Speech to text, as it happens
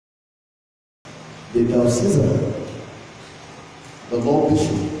the diocesan, the Lord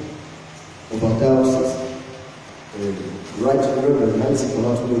Bishop of our diocese, Right Rev'd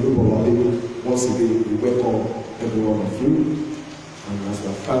once again, we welcome every one of you. And as we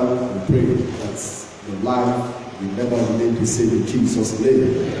have come, we pray that your life will never remain the same in Jesus' name.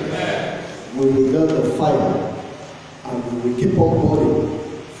 Amen. We will learn the fire and we will keep on burning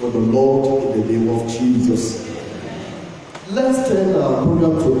for the Lord in the name of Jesus. Let's turn our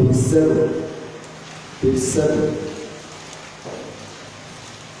program to page 7. Page 7.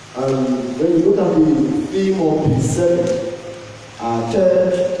 And when you look at the theme of page 7, our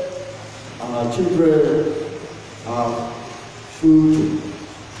church, our children, our children.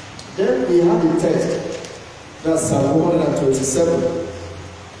 Then we have a text. That's Psalm 127.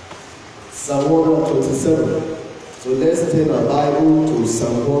 Psalm 127. So let's turn our Bible to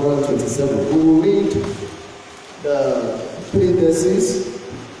Psalm 127. We will read the 3 verses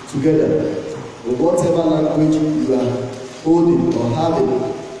together. In whatever language you are holding or having.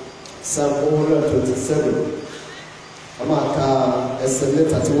 Psalm 127. Amaka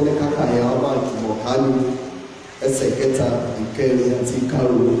esemeta ti woni kaka ya amaki mokanu eseketa ikere ati karo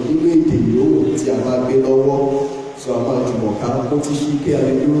nínú èdè yòówù tí a bá gbé lọ́wọ́ so amaki mokanu ó ti ṣí ké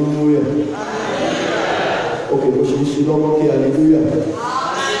hallelujah. Okay, mo ṣe ṣí lọ́wọ́ ké hallelujah.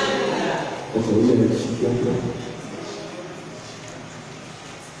 Okay, ó yẹ ṣí ké hallelujah.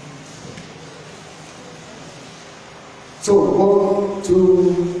 So 1,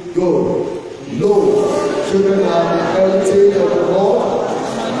 2, go. Lord, children are the heritage of the Lord,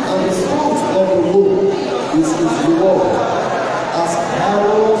 and the fruit of the womb is his reward. As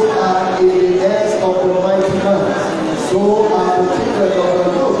arrows are in the hands of the mighty man, so are the children of the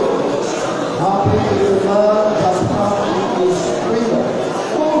Lord. Happy is the man that hath his freedom.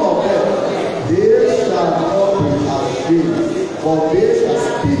 Full of them, they shall not be ashamed, but they shall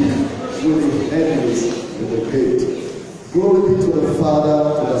speak with the enemies in the gate. Glory be to the Father,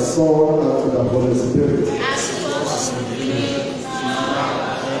 to the Son, and to the Holy Spirit.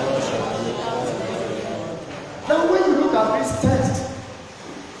 Now when you look at this text,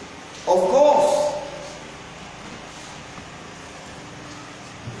 of course,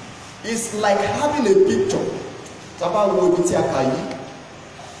 it's like having a picture. Taba wo ibi tí a kà yìí,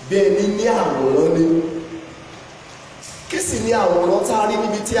 bẹ́ẹ̀ ni ní àwòrán ni. Kí sì ni àwòrán tá a rí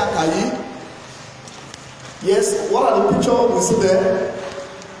níbi tí a kà yìí? Yes, what are the pictures we see there?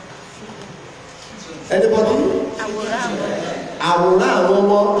 Anybody? Àwòrán àwọn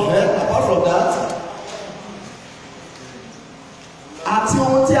ọmọ. Apart from that, àti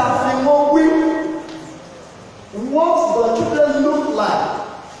ohun tí a fi wọ́n wí. What the children look like,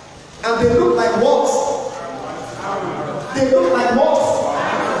 and they look like what? They look like what?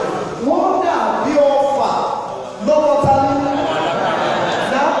 Wọ́n dàbí ọfà lọ́wọ́ tani.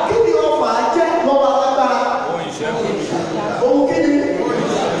 Ohun kíni,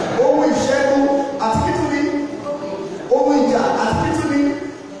 ohun ìṣẹ́gun àti kítúni, ohun ìjà àti kítúni,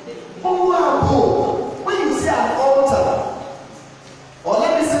 ohun ààbò. When you see an altar, or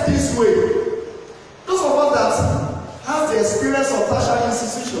let me say this way, those of us that have the experience of tertiary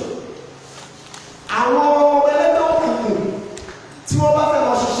institution, àwọn ẹlẹ́dọ̀ òkùnkùn tí wọ́n bá fẹ́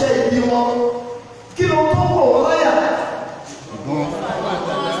lọ ṣiṣẹ́ ibi wọn, kí ló tó wọ̀ wọ́n láyà?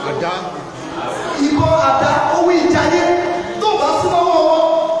 Ìbọn àdá, ohun ìjà yẹn.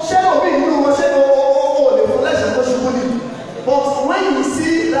 But when you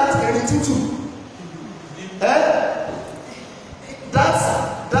see that eritutu,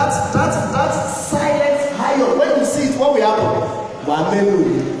 that silent iron, when you see it, what will happen?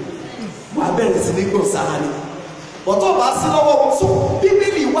 But tó bá sí lọ́wọ́ wọn, so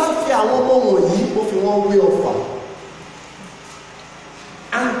Bíbélì wá fi àwọn ọmọ wọ̀nyí, ó fi wọ́n wé ọfà.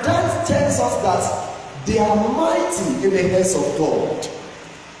 And that tells us that they are mighty in the hands of God.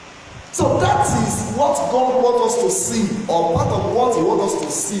 So that is what God wants us to see, or part of what He wants us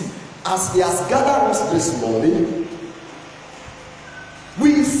to see as He has gathered us this morning.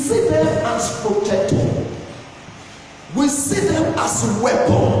 We see them as protector. We see them as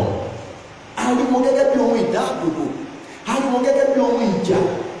weapon. Ariwo gẹ́gẹ́ bí ohun ìdáàbòbò, ariwo gẹ́gẹ́ bí ohun ìjà,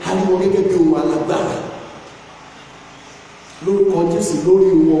 ariwo gẹ́gẹ́ bí ohun alágbára. Lórúkọ Jésù lórí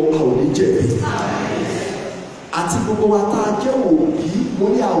wọn a ò ní jẹ̀bi. Àti gbogbo wa tá a jẹ́ òbí, mo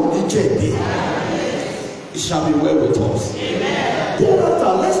ní a ò ní jẹ̀bi. It shall be well with us.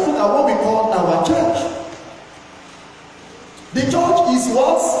 Thereafter, let's look at what we call our church. The church is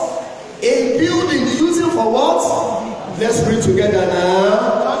what? A building used for what? Let's read together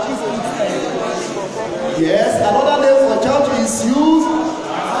now. Yes, another name for church is used.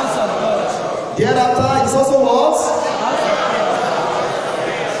 Thereafter, it's also what?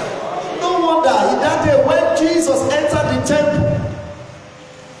 No wonder that day when Jesus entered the temple.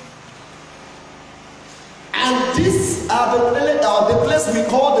 And this the place we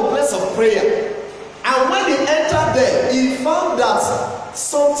call the place of prayer. And when he entered there, he found that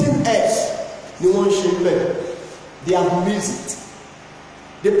something else. They have missed it.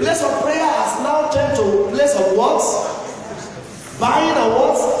 The place of prayer has now turned to a place of what? Buying and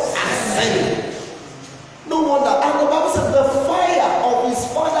what? And selling. No wonder. And the Bible said the fire of his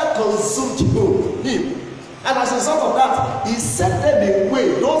father consumed him. And as a result of that, he set them away,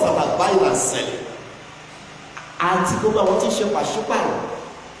 those that are buying and selling. And to go about what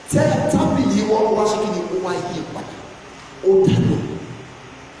tell me you want worshiping you why he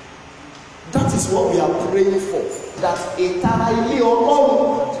that is what we are praying for. That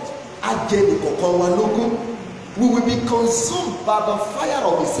we will be consumed by the fire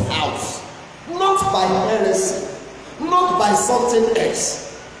of his house, not by heresy, not by something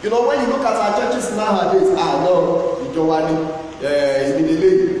else. You know, when you look at our churches nowadays, no, you don't want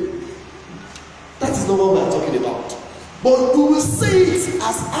that is not what we are talking about. But we will see it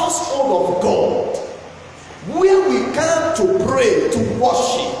as household of God, where we come to pray, to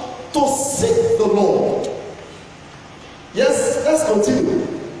worship, to seek the Lord. Yes, let's continue.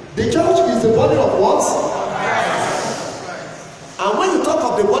 The church is the body of what? And when you talk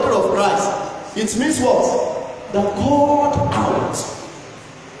of the body of Christ, it means what? The called out.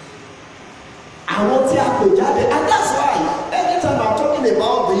 And that's why every time I'm talking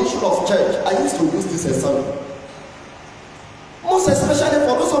about the issue of church, I used to use this example. Most especially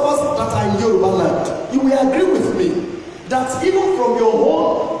for those of us that are in Yoruba land, you will agree with me that even from your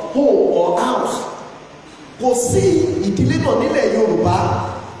own home or house, kò sí ìdílé náà nílẹ̀ Yorùbá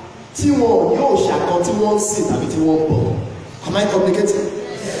tí wọn yóò ṣàkàn tí wọ́n ń sìn tàbí tí wọ́n ń bọ̀. Am I communicating?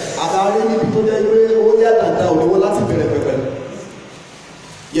 Àdáre níbi tó jẹ́ pé ó yá dàda òníwó láti bẹ̀rẹ̀ pẹ̀pẹ̀.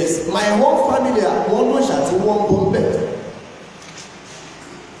 Yes, my whole family wọ́n ló ṣà tí wọ́n ń bọ̀ ń bẹ̀.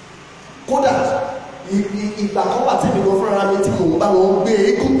 Kódà ìgbà kan wà tí mi lọ fúnra mi tí mò ń bá wọn gbé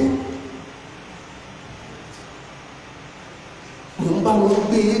eégún. Mò ń bá wọn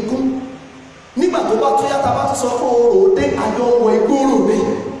gbé eégún. Nígbà tó bá tó yàtọ̀ bá tó sọ fún orò dé àjọ wọ ìgbóró mi.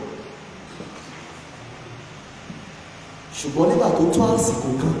 Ṣùgbọ́n nígbà tó tó àsìkò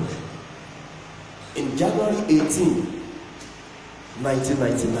kan, in January 18,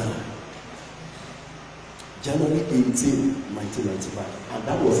 1999, January 18, 1999, and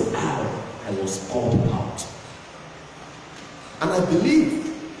that was how I was called out. And I believe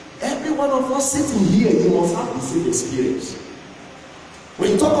every one of us sitting here, you must have the same experience.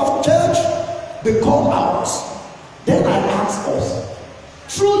 When you talk of church, the call out, then I ask us,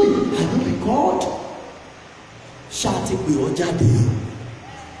 truly, have you been called?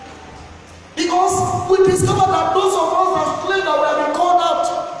 Because we discovered that those of us that claim that we have been called out,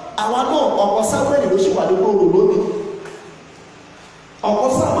 our no, or somewhere in the ocean, or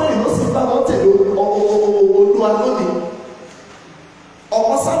somewhere in the ocean,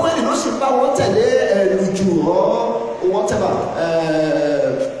 or somewhere in the ocean, or whatever,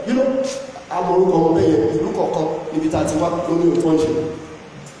 you know. Amorúkọ ọmọbẹ̀yẹ ìlú kọ̀ọ̀kan níbi tá a ti wá lórí òtún ọ̀ṣẹ́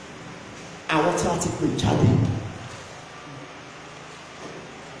àwọn tí a ti pè jáde.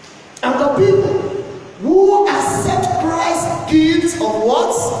 And the people who accept Christ's gift of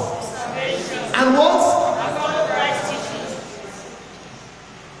what? And what?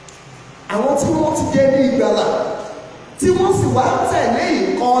 Àwọn tí wọ́n ti jẹ́ ní ìgbàlà tí wọ́n sì wá tẹ̀lé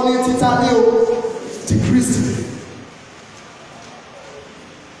ìkọ́ni títa ní o ti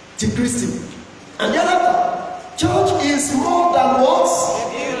Kristi. And the other church is more than what?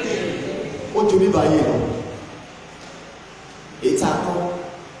 What do you mean by here? It's a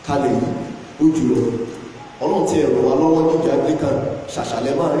kalẹ̀ ojúlọ. Ọlọ́run ti ẹ̀rọ wa lọ́wọ́ ní ìjọ Anglican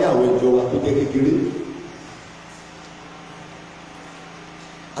ṣàṣàlẹ̀ máa rí àwọn ìjọ wa tó jẹ́ kékeré.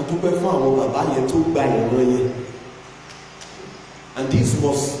 A dúpẹ́ fún àwọn bàbá yẹn tó gba ìran yẹn. And this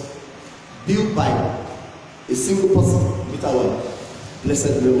was built by a single person, Peter One.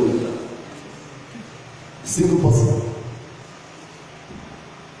 Blessed memory. Single person.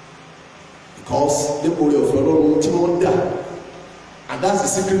 Because the body of your Lord will die. And that's the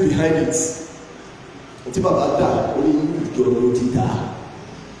secret behind it. Until Baba die, only you don't die.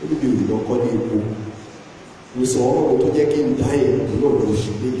 Only you don't call him. We saw all to get him dying. The Lord will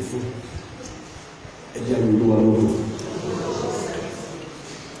should be full. And then you know.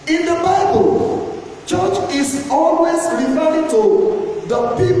 In the Bible, church is always referring to the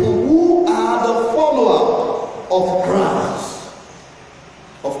people who are the follower of Christ.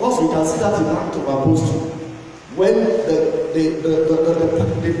 Of course, we can see that in Acts of Apostles, when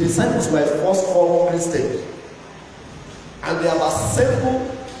the disciples were first called Christians, and they have assembled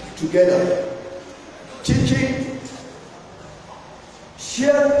together teaching,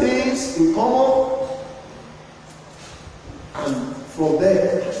 share things in common, and from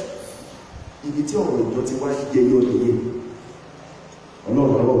there, ibi tí ọ̀rọ̀ ìjọ ti wá yẹ yọ nìyẹn.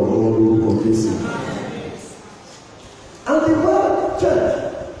 Ọlọ́run lọ́wọ́ lọ́wọ́ lórúkọ Jésù. And the word church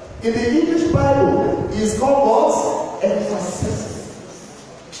in the English Bible is called what? Emphasis.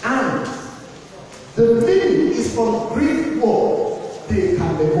 And the meaning is from Greek word, the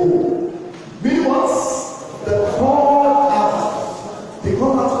kaleo. Meaning what? The call out. The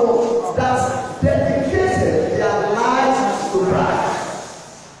call out word that dedicated their lives to Christ.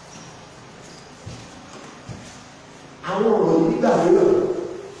 Àwọn ọ̀rọ̀ yìí gbà mìíràn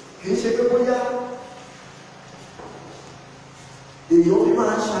kì í ṣe pé bóyá èèyàn fi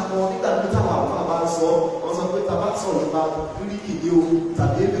máa ń ṣàkọ nígbà tí táwọn àwọn àbá sọ wọn sọ pé tàbá sọ nípa gíríkì ni o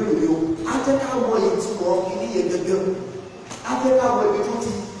tàbí ebírò ni o á jẹ́ káwọn ìtumọ̀ kìíní yẹn gẹ́gẹ́ á jẹ́ káwọn ibi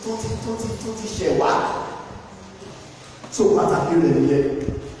tó ti ṣẹ̀ wá tó pàtàkì rẹ̀ nìyẹn.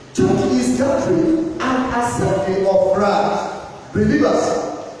 Church is gathering and assembly of Christ believers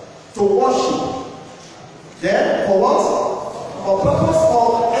to worship. Then, for what? For purpose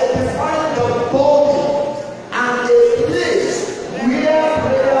of edifying the body and a place where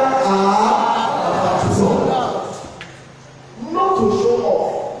prayer are baptized. Not to show off.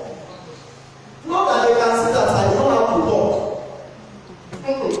 Not that they can see that I know how to talk.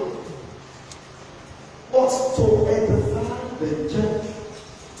 But to edify the church,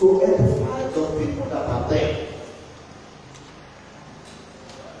 to edify the people that are there.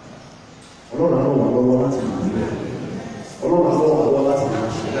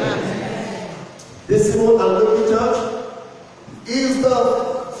 The Simon and Levi Church is the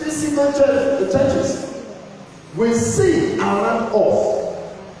physical church, the churches we see around us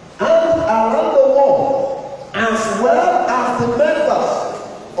and around the world, as well as the members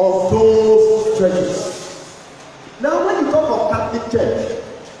of those churches. Now, when you talk of Catholic Church,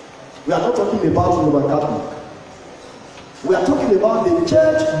 we are not talking about Roman Catholic. We are talking about the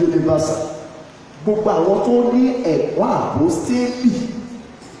Church Universal. Gbogbo àwọn tó ní ẹ̀kọ́ àpọ́stélì,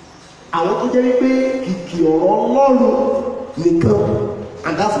 àwọn tó jẹ́ wípé kìkì ọ̀rọ̀ Ọlọ́run nìkan,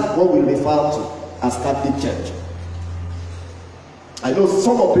 and that's what we refer to as Catholic Church. I know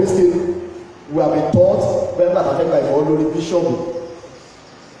some of these things we have been taught when that affect like olórí bíṣọ̀bù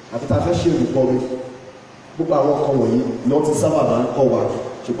àti tá a fẹ́ ṣe olùkọ́ mi. Gbogbo àwọn ọkọ wọ̀nyí ni wọ́n ti sábà máa ń kọ́ wa,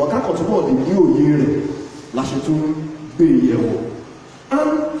 ṣùgbọ́n kákan tó bọ̀ lè ní òye rẹ̀ la ṣe tún gbé ìyẹ̀wò.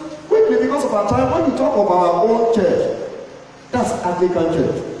 And quickly, because of our time, when we talk of our own church, that's Anglican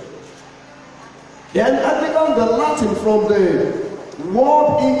Church. Then Anglican, the Latin from the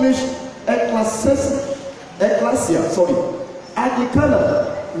word English ecclesia, Anglicana,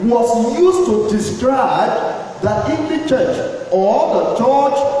 was used to describe the English Church or the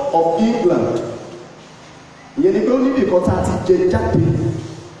Church of England. Ìyẹn ni pé ó ní ìkan tá a ti jẹ jáde,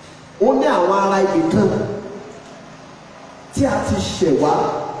 ó ní àwọn ará ibì kan tí a ti ṣẹ̀ wá.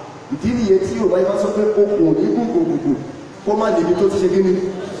 Ìdí nìyẹn tí Yorùbá yìí bá sọ pé okùn ní gbogbogbò kó má níbi tó ti ṣe kíni.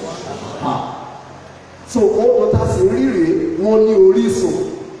 So ó ta sí rírè wọn ní orísun.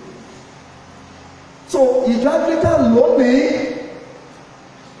 So ìjọ Anglican lónìí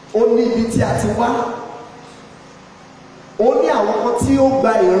ó ní ibi tí a ti wá. Ó ní àwọn kan tí ó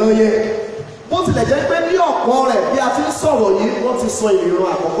gba ìran yẹn. Bó tilẹ̀ jẹ́ pé ní ọ̀pọ̀ rẹ̀ bí a ti ń sọ̀rọ̀ yìí wọ́n ti sọ ìran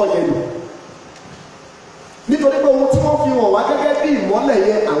àkọ́kọ́ yẹn nù. Nítorí pé ohun tí wọ́n fi hàn wá gẹ́gẹ́ bí ìmọ́lẹ̀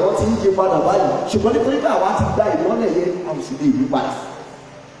yẹn àwọn ti ń yí padà báyìí, ṣùgbọ́n nítorí pé àwa ti gba ìmọ́lẹ̀ yẹn a ò sì lè yí padà.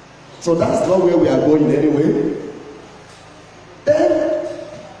 So that's not where we are going anyway. Then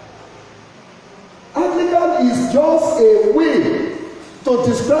Anglican is just a way to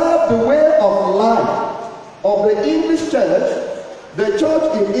describe the way of life of the English church, the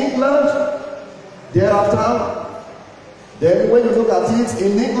church in England. Thereafter, then when you look at it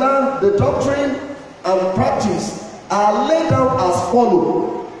in England, the doctrine and practice are laid down as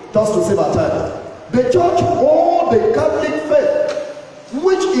follows, just to save our time. The church holds the Catholic faith,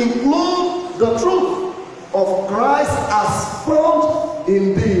 which includes the truth of Christ as found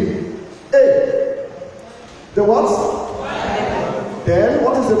in the A. The what? Bible. Then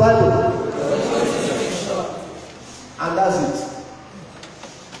what is the Bible? And that's it.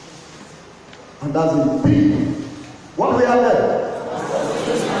 And that's it. B. What do we have there?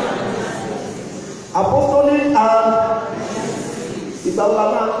 Apostolic and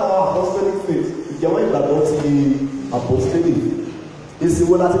ìgbàlódé apostolic faith. Ìjẹ́wọ́ ìgbàgbọ́ ti apostolic. Èsì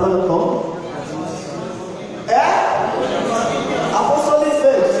wo láti máa ń kọ́? Apostolic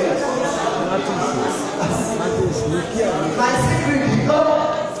faith. My secret is God.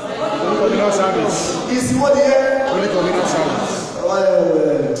 Communal service. Èsì wo ni yẹ? Only communal service.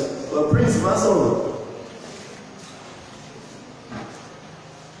 Prince Mason.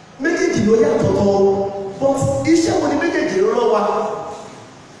 ó yàtọ̀ tọ́ but iṣẹ́ wo ni méjèèjì ń rán wa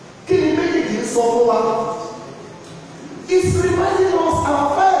kí ni méjèèjì ń sọ fún wa. It's reminding us our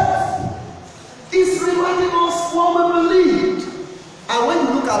faith. It's reminding us what we believe. And when you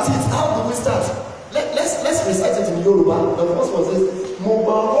look at it, how do we start? Let's recite it in Yoruba. The first one says, Mo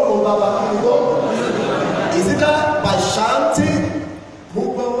gba Ọlọ́run bàbá mi gbọ́. Is it that by chanting? Mo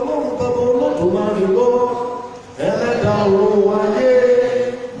gba Ọlọ́run bàbá Olódùmarè gbọ́. Ẹlẹ́dàá ọ̀run wáyé.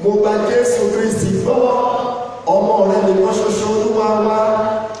 Mo gba Jésù Kristi gbọ́. Ọmọ rẹ̀ nìkan ṣoṣo Olúwa wa.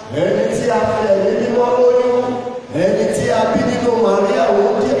 Ẹni tí a fẹ́ ẹ̀mí mímọ́ lóyún. Ẹni tí a bí nínú Màríà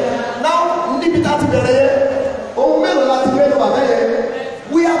òun díẹ̀. Now, níbi tá a ti bẹ̀rẹ̀ yẹn, ohun mélòó la ti mélòó bàbá yẹn?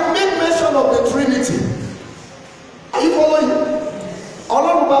 We have made mention of the Trinity. Are you following?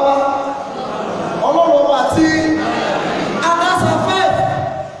 Ọlọ́run bàbá, Ọlọ́run ọmọ àti and that's our faith.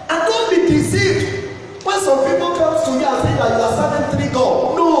 And don't be deceived when some people come to you and say that you are serving three gods.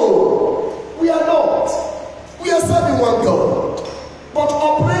 No, we are not. We are serving one God, but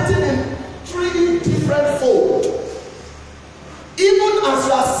operating in three different folds. Even as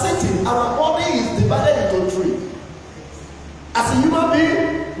you are sitting, our body is divided into three. As a human being,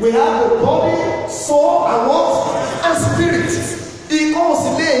 we have a body, soul, and what? And spirit. Ìkọ́ òsì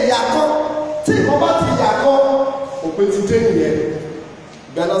lè yàkọ́. Tí ìkọ́ bá ti yàkọ́, òpin ti dé nìyẹn.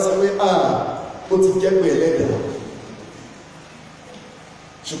 Gbàdá sọ pé ó ti jẹ́ pé ẹlẹ́dàá.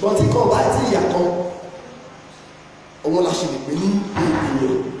 Ṣùgbọ́n tí ìkọ́ bá ti yàkọ́, òun la ṣe lè pè ní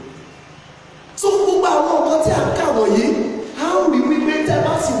ènìyàn. So gbogbo àwọn nǹkan tí a ń kà wọ̀nyí, a ó rí wípé tẹ́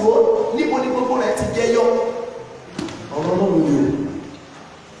bá sì wò níbo ni gbogbo rẹ̀ ti jẹyọ.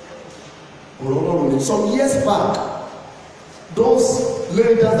 Some years back, those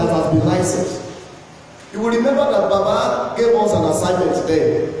leaders that have been licensed, you will remember that Baba gave us an assignment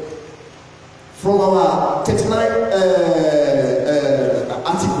today from our 39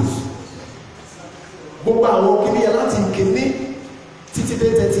 articles. Gbogbo àwọn kìíní yẹn láti kìíní títí dé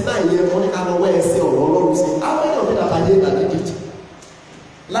 39 yẹn wọ́n ní ká lọ wẹ́ ẹsẹ̀ ọ̀rọ̀ Ọlọ́run sí. How many of you that are here that did it?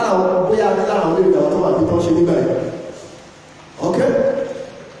 Lára àwọn bóyá lára àwọn olórí àwọn tó wà bí wọ́n ṣe nígbà yẹn. Okay?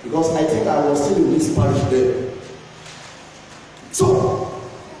 Because I think I was still in this parish then. So,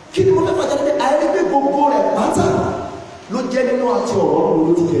 kí ni mo fẹ́ fàjà níbi àìrígbé gbogbo rẹ̀ pátá ló jẹ́ nínú àti ọ̀rọ̀ Ọlọ́run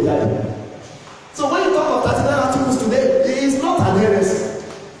ló ti jẹ jáde. So when you talk of 39 articles today, it is not an heresy.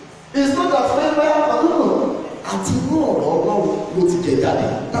 It's not that failure, but no. Àti inú ọ̀rọ̀ Ọlọ́run ló ti jẹ jáde.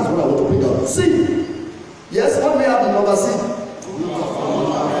 That's what I want to bring out. See, yes, what may have the number C?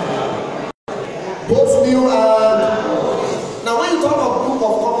 Both new and now when you talk of Book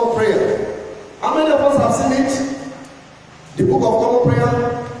of Common Prayer, how many of us have seen it? The Book of Common Prayer,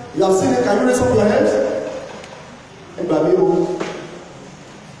 you have seen it. Can you raise up your hands?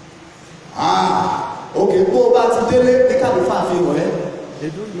 Okay, go back to Dele, they can't be far from here. They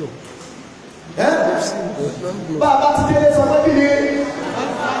don't know. Back to Dele, somebody.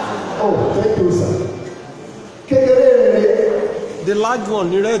 Oh, thank you, sir. The large one,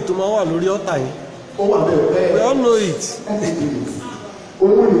 the red tomorrow, lórí ọ̀tá yìí. We all know it.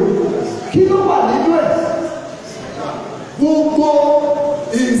 Kí ló wà nínú ẹ̀? Gbogbo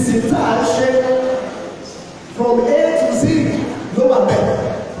ìsìn tá a ṣe from A to Z ló wà bẹ́ẹ̀.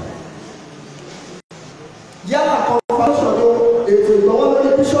 Yálà conference ni o, ètò ìgbọ̀wọ́ lórí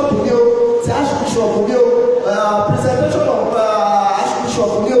bishop ni o, ti archbishop ni o, presentation of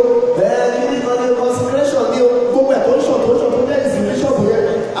archbishop ni o, consecration ni o, gbogbo ẹ̀ tó ń ṣọ̀ tó jẹ́ ìsìn bishop yẹn,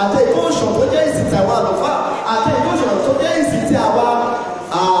 àti ètò ìṣọ̀ tó jẹ́ ìsìn tí àwọn àlùfáà, àti ètò ìṣọ̀ tó jẹ́ ìsìn tí àwa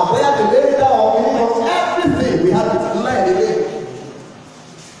bóyá the leader of everything we have to learn today.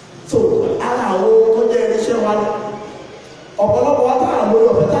 So ara àwọn tó jẹ́ irinṣẹ́ wa ni ọ̀pọ̀lọpọ̀ wa táwọn lórí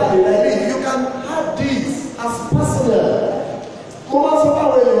ọ̀fẹ́ táwọn lè rẹ̀ lé you can have this as personal. Mo máa sọ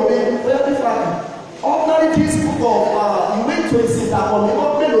fáwọn èèyàn mi bóyá bí fàájì ordinary this book of ìwé ètò ìsìn àpọ̀ mi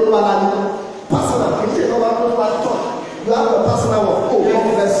wọ́n mélòó ló wà lánàá personal kì í ṣe ìjọba tó wà tọ̀ you have a personal one. Oh, God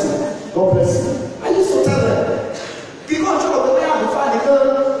bless you. God bless you. I used to tell them because of the way I define it,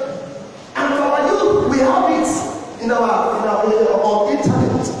 and for our youth we have it in our on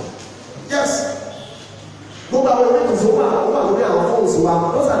internet. Yes. Go back and read the Zohar. Go back and read our phones.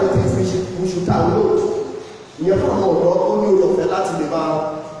 Those are the things we should download. You have no doubt. Only your fellow to live out.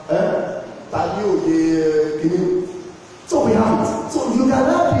 So we have it. So you can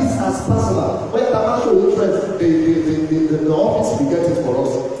have this as personal. When the show interest, the office will get it for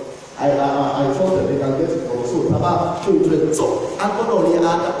us. I trust that they can get it for us. So Taba show interest. So I'm going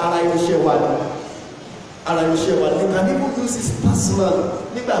to share one. You can even use this personal.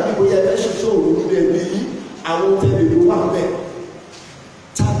 Nígbà bí bóyá ẹ ṣe show níbẹ̀ bí àwọn tẹ̀lé ló wà bẹ́ẹ̀.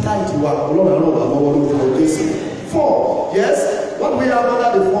 Tá guide wa Ọlọ́run àwọn ọmọ wọn ló kọ Jésù. 4. Yes. What we have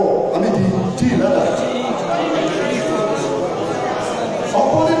under the 4, I mean the T, rather.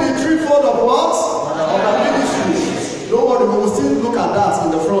 Upholding the threefold of what? Of the ministry. Don't worry, we will still look at that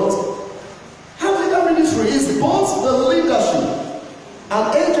in the front. Anglican ministry is both the leadership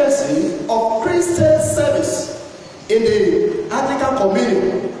and agency of Christian service in the Anglican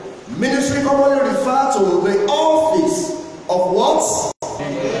community. Ministry commonly referred to the office of what?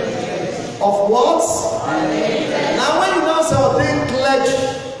 Of what? Now when you now say ordained clergy,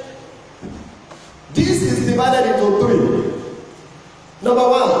 this is divided into 3. Number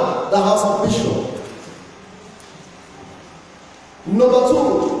 1, the house of bishop. Number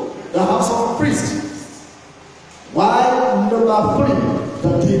 2, the house of priest. While number 3, the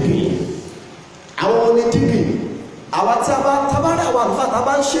deacon. Àwọn oní deacon. Àwa tí a bá rí àwọn àlùfáà tá a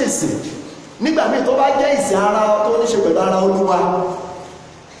bá ń ṣe ìsìn. Nígbà míì tó bá jẹ́ ìsìn ara tó ní ṣe pẹ̀lú ara Olúwa.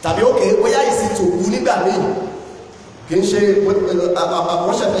 Tàbí òkè bóyá ìsìn tòkú nígbà míì. Kì í ṣe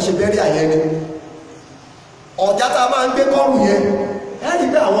àwọn ṣẹ̀fẹ̀ ṣe bẹ́rí àyẹni. Ọ̀já tá a máa ń gbé kọ́rù yẹn. Ẹ̀rí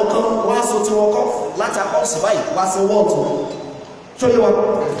bí àwọn kan wá so tí wọ́n kọ́ láti akọ́sì báyìí wá sí wọ́ọ̀tù. Ṣóyé wa,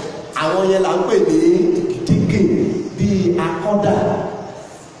 àwọn yẹn là ń pè ní dígìn bíi akọ́dà.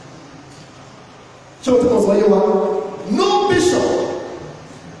 Ṣé o tí mo sọ yé wa? No bishop,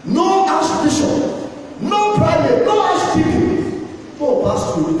 no archbishop, no primate, no archdeacon. No pass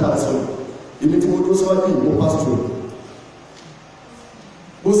through with us. Èmi tí mo dúró síwájú yìí, no pass through.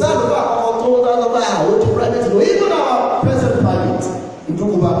 Kò sáà ló bá àwọn tó ń dáná báyà àwọn tó private lọ, even our present private.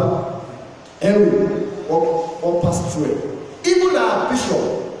 Ndukuba, every or pass through. Even our bishop,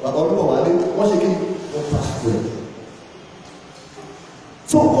 but Olukunmi, what she or pass through.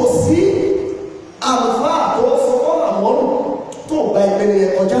 So kò sí àlùfáà tó fọwọ́ àmọ́rùn tó gba ìpele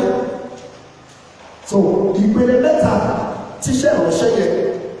yẹn kọjá. So ìpele mẹ́ta tíṣẹ́ ìránṣẹ́ yẹn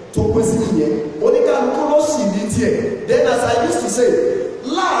tó pín sí nìyẹn. Oníkálukú ló sì ní tiẹ̀. Then as I used to say,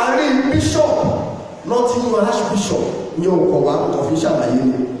 láàárín bishop, not even archbishop. Ní ọkọ̀ wa kò fi ṣàlàyé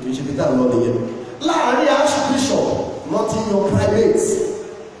ni kì í ṣe bí táwọn lọ́ọ́ nìyẹn. Láàárín archbishop not in your private.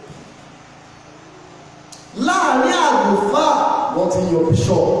 Láàárín àlùfáà not in your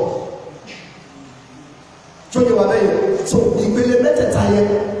bishop. Tóyè wà bẹ́yẹn. So ìpele mẹ́tẹ̀ẹ̀ta yẹn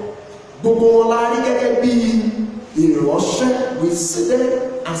gbogbo wọn la rí gẹ́gẹ́ bí ìránṣẹ́. We see them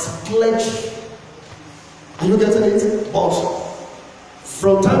as clergy. Are you getting it? But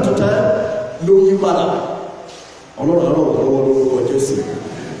from time to time ló yí padà.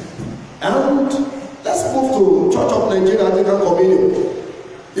 And let's move to Church of Nigeria Anglican Communion.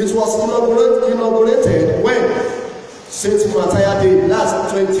 It was inaugurated when St. Matthias Day,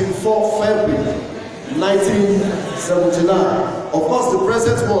 last 24 February 1979. Of course, the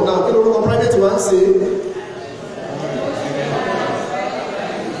present one now, we don't private one say,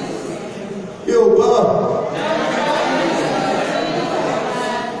 yo, God.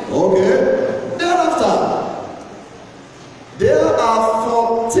 Okay. Thereafter, there are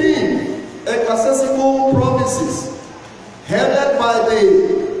 14 ecclesiastical provinces headed by the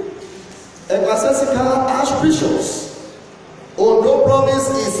ecclesiastical archbishops. Ondo province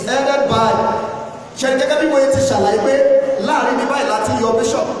is headed by the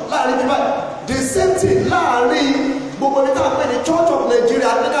same thing the Church of Nigeria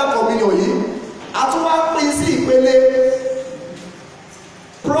Anglican Communion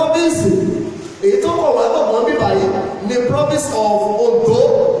province èyí tó kọ̀ wá tọ̀gbọ́n bíbá yìí ní province of Ondo.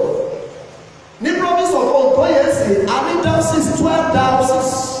 Ní province of Ondo yẹn sì a ní diocese 12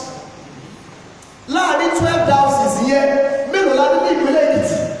 diocese. Láàárín 12 diocese yẹn mélòó la ní ní ìpínlẹ̀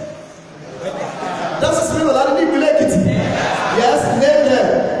Èkìtì? Diocese mélòó la ní ní ìpínlẹ̀ Èkìtì? Yes, name them.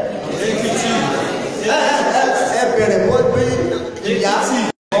 Ekiti. Ẹ bẹ̀rẹ̀ bọ́ pé ìyá.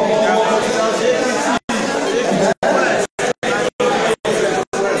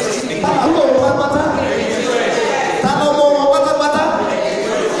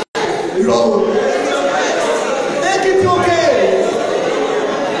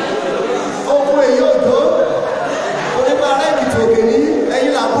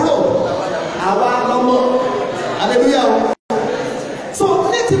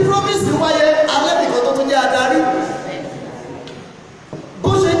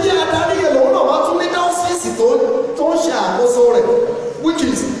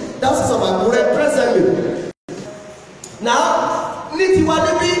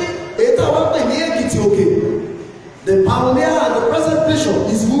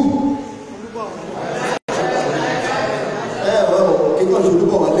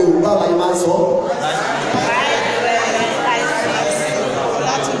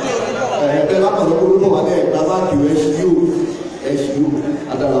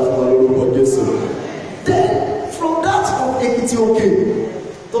 Ekiti-Oke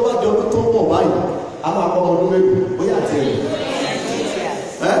tó bá di ọdún tó ń bọ̀ báyìí a máa kọ́ ọmọ ọdún mélòó bóyá àti ẹ̀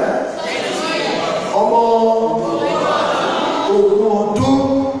ọmọ ogún ọdún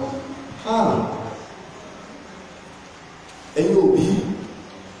ẹ̀yin òbí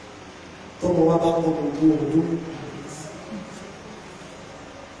tọ́mọ wa bá kọ́ ogún ọdún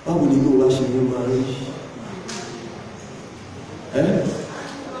báwo ni yóò wá ṣe ní máa rí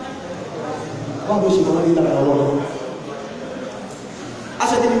báwo ṣe máa rí lára wọn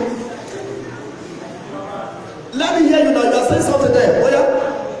aṣèkìní. Let me hear you now. You are saying something there. Oh yeah.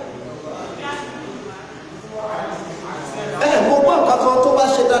 Mo gbọ́ nǹkan kan tó bá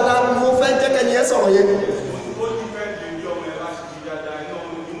ṣe dáadáa mo fẹ́ jẹ́ kẹ́ni ẹ sọ̀rọ̀ yẹn.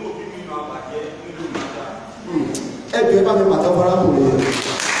 Ẹ̀dùn ẹ bá mi pàtó fara kò lè.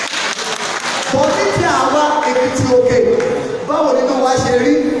 Bọ̀dí tí àwa Ekiti-Oke báwo nínú wa ṣe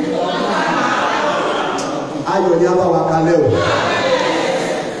rí? Ayọ̀ ni a bá wa kalẹ̀ o.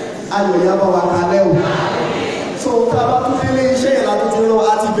 Ayọ̀ ni a bá wa kalẹ̀ o. So tá a bá tún délé iṣẹ́ yẹn látún ti rán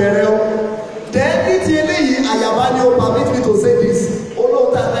àti bẹ̀rẹ̀ o. Then ní ti eléyìí àyàbá ni o permit me to say this.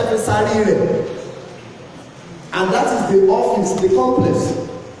 Olóhùn tá a fẹ́ fi sáré rẹ̀. And that is the office, the complex.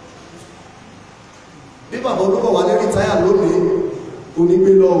 Bí bàbá olúkọ̀ wà ní rìtáyà lónìí,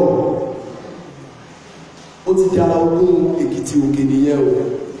 onígbé lọ́wọ́. Ó ti di ara ogún Ekiti-Oke nìyẹn o.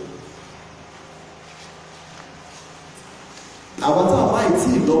 Àwọn tá a bá ì tí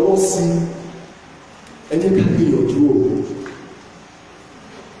ì lọ́wọ́ sí ẹ jẹ́ ká gbìyànjú o.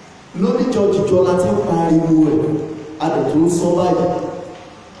 Lóníjọ jíjọ la ti ń pariwo ẹ̀ adùn tó ń sọ báyìí.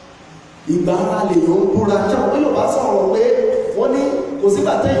 Ìgbà ara lè yàn ń búra kí àwọn yóò bá sọ̀rọ̀ pé wọ́n ní kò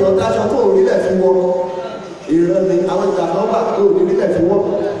sígbà téèyàn dáṣọ tó òun nílẹ̀ fi wọ́. Ìran ni àwọn ìgbà kan wà tó òun nílẹ̀ fi wọ́.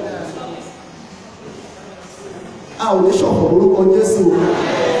 A ò ní ṣọ̀fọ̀ orúkọ Jésù o.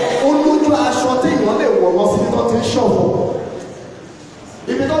 Ó lójú aṣọ téèyàn lè wọ̀ lọ síbi tó ti ń ṣọ̀fọ̀.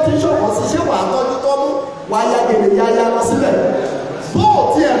 Ibi tó ti ń ṣọ̀fọ̀ sí ṣé wàá tọ́jú tọ́mú wàá ya gèlè yáyá lọ sílẹ̀.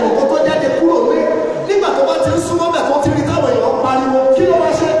 Bóò tí ẹ̀rọ kó tó jáde kúrò ní nígbà tó bá ti ń súnmọ́ bẹ̀ tó ti rí táwọn èèyàn pariwo kí ló wá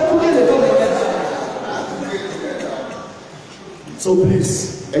ṣe fún gèlè tó lè. So please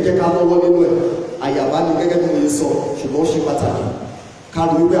ẹ jẹ́ ká lọ́wọ́ nínú ẹ̀ àyàbá ni gẹ́gẹ́ bí mo yẹ sọ ṣùgbọ́n ó ṣe pàtàkì ká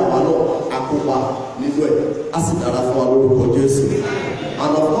rí wípé àwa náà akópa nínú ẹ̀ á sì dára fún wa lórúkọ Jésù.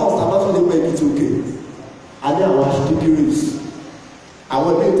 And of course tá a bá tún lè pẹ́ Ekiti-Oke a ní àwọn aṣíkiri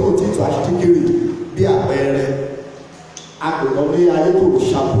àwọn ilé tó ti tó aṣíkiri bí àpẹẹrẹ akọ̀kọ̀ ní ayé tó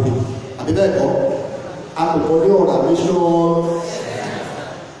ṣàbùrì àbí bẹ́ẹ̀ kọ́ akọ̀kọ̀ ní ọ̀rọ̀ mission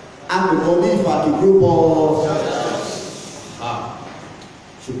akọ̀kọ̀ ní EFAC group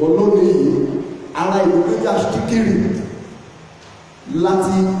ṣùgbọ́n lónìí ara ìlú méjì aṣíkiri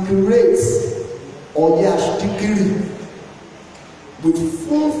láti create Ọ̀yẹ́ aṣíkiri with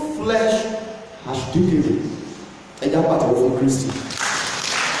full-fledged aṣíkiri ẹja pàtàkì fún Kristi.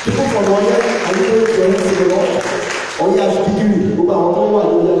 People from Ọ̀yẹ́ are you going to join the Lord? Ọ̀yẹ́ aṣíkiri gbogbo àwọn tó wà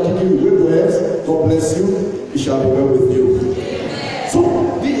lórí aṣíkiri wey bless God bless you it shall be well with you. So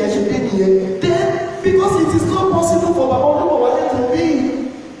bí ẹ ṣe dé nìyẹn then because it is not possible for baba olúmọ wálé to be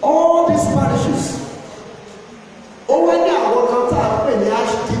all these parishes. Ó wá ní àwọn kan tá a pè ní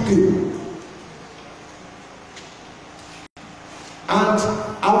aṣíkiri. And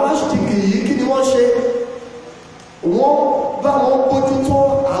àwọn aṣíkiri yìí kí ni wọ́n ṣe? Wọ́n bá wọn bójútó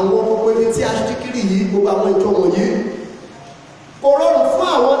àwọn ọmọ ibi tí aṣíkiri yìí gbogbo àwọn ìjọ wọ̀nyí. Kò rọrùn fún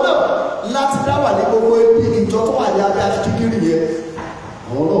àwọn náà láti dá wà ní gbogbo ibi ìjọ tó wà ní abẹ́ aṣíkiri yẹn.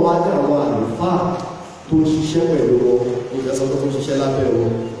 Àwọn náà wá ní àwọn àlùfáà tó ń ṣiṣẹ́ pẹ̀lú wọn, mo fẹ́ sọ pé tó ń ṣiṣẹ́ lábẹ́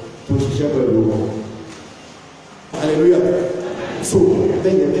wọn, tó ń ṣiṣẹ́ pẹ̀lú wọn. Hallelujah. So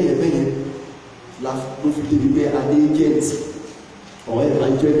bẹ́yẹn la ló fi débi pé adé agent or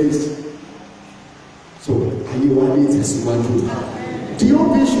evangelist. So ayé wa ní ìtẹ̀síwájú. DEO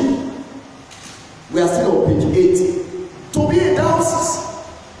vision. We are still on page 8. To be a diocese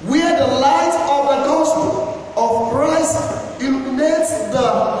where the light of the gospel of Christ illuminates the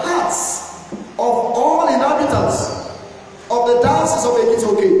hearts of all inhabitants of the Diocese of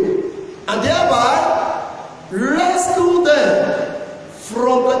Ekiti-Oke and thereby rescue them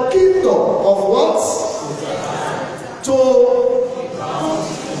from the kingdom of what? To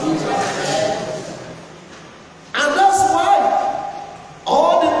and that's why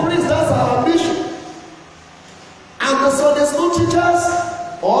all the priests, that's our mission, and the Sunday school teachers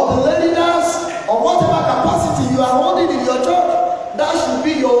or the leaders or whatever capacity you are holding in your church, that should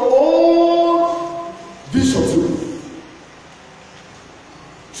be your own vision too.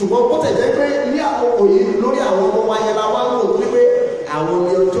 Ṣùgbọ́n bó tẹ̀jẹ́ pé ní àkókò yìí lórí àwọn ọmọ wa yẹn la wá ń lò wípé àwọn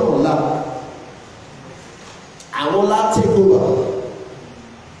ní ọjọ́ ọ̀la àwọn láti gbogbo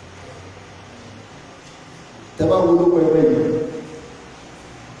Tẹ́ bá wo lóko ẹgbẹ́ yìí.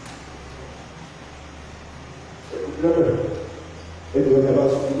 Ètò ẹ̀ bá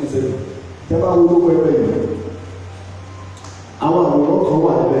sùn ní sẹ́yìn. Tẹ́ bá wo lóko ẹgbẹ́ yìí. Àwọn àwòrán kan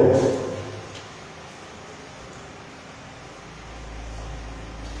wà níbẹ̀.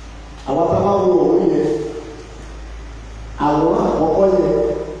 Àwọn tá a bá wo òun yẹn, àwòrán àkọ́kọ́ yẹn,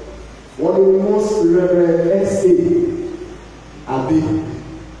 wọ́n ní most Rev'd S.A. àbí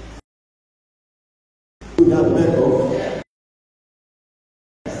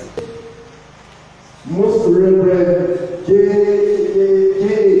most Rev'd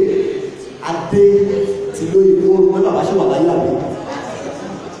J.A. Adé ti lóye mo rò pé bàbá ṣe wà láyé àbí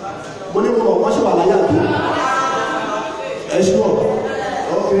mo ní mo rò wọ́n ṣe wà láyé àbí ẹ ṣọ́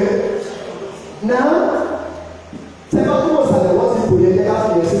okay now tẹ́lá tó wọ́n sàlẹ̀ wọ́n ti kò yẹ kí ká fi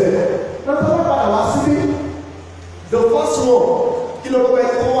yẹn sílẹ̀ náà tó wọ́n padà wá síbí the first one kí ló ló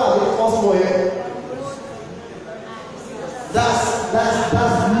bẹ́ẹ̀ tó wà ní first one yẹn that's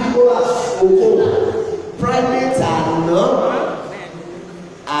Nicholas Oko primate àná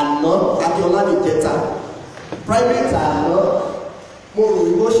Akíọ́lá ní kẹta primate àná mo rò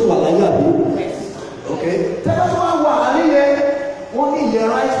wípé ó ṣì wà láyé àbí okay tẹ́lá tó wà níyẹn wọ́n ní ìyẹn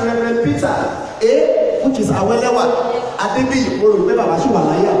right Reverend Peter which is Awẹ́lẹ́wà Adébíyì mo rò pé bàbá ṣì wà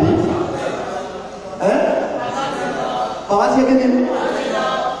láyé àbí bàbá ṣe kí ni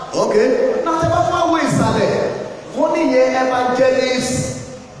okay náà tẹ́lá tó wà wọ ìsàlẹ̀ wọ́n ní ìyẹn evangelist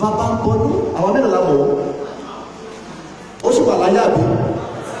bàbá ń bọ́dú àwọn mélòó la mọ̀ ó ṣì wà láyé àbí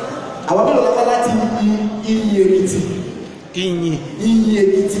àwọn mélòó la wá láti Ìyìn Èkìtì Ìyìn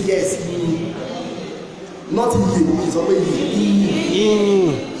Èkìtì yes not Ìyìn sọ pé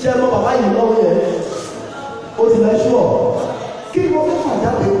Ìyìn ṣé ẹ mọ bàbá yìí lọ́wọ́ yẹn ó ti lẹ́ ṣọ́ kí ni wọ́n fẹ́ fà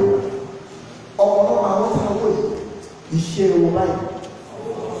jáde ọ̀pọ̀lọpọ̀ àwọn tí wọ́n wọ̀ yìí iṣẹ́ wọn báyìí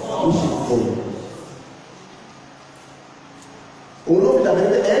ó sì fọ̀ òun ló fi dàbí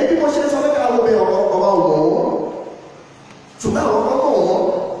ẹ̀yìn bí wọ́n ṣe sọ lẹ́ka àwọn obìnrin ọba ọ̀gbọ̀n wọn ṣùgbọ́n àwọn ọkọ̀ wọn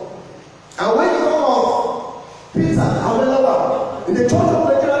àwọn ènìyàn of Peter Awẹ́lẹ́wà in the church of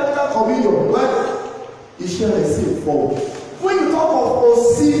the Ecumenical Communion where iṣẹ́ rẹ̀ sì fọ̀ when you talk of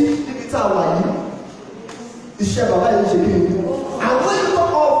Osi níbi tá a wà yìí iṣẹ́ bàbá yìí ṣe kí ni and when you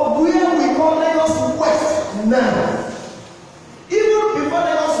talk of where we call Lagos West now even before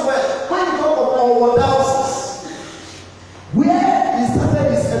Lagos West when you talk of our diocese where he started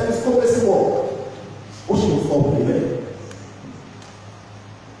his episcopacy work ó ṣe fọ́ níbẹ̀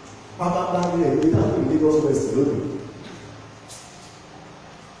bàbá bá rí ẹ̀ nígbà tó Lagos West lónìí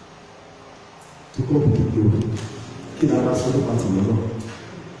tó kọ́ bí kékeré kí ni a bá sọ nípa tìlú náà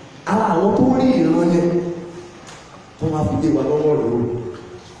ara àwọn tó rí ìran yẹn tó máa fi dé wa lọ́wọ́ rẹ̀ o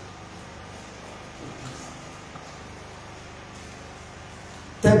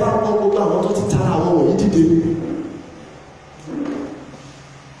tẹ́ bá gbọ́ gbogbo àwọn tó ti tara àwọn wọ̀nyí dìde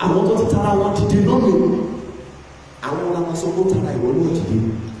àwọn tó ti tara wọn dìde lónìí àwọn ọlọ́mọsọ́gbó tara ìwọ náà dìde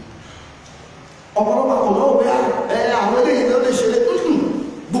ọ̀pọ̀lọpọ̀ àkọ́nà òwe àwọn eléyìí ló lè ṣe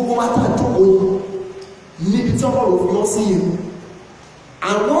gbogbo wa tá a jókòó yìí níbi tí ọlọ́run fi ọ́ sí yìí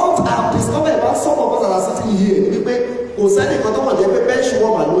and what I have discovered about some of us that are sitting here ni pé kò sẹ́ni kan tó wà jẹ́ pé bench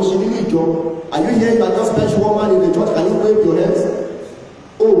warmer ló ṣe nínú ìjọ are you here you are just bench warmer in the church can you wave your hands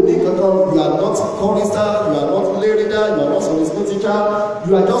oh ní kankan you are not chorister you are not lay reader you are not Sunday school teacher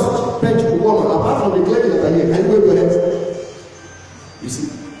you are just bench warmer apart from the clergy that are here can you wave your hands you see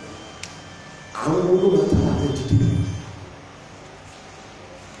àwọn olóògbé àtàlà rẹ̀ dìde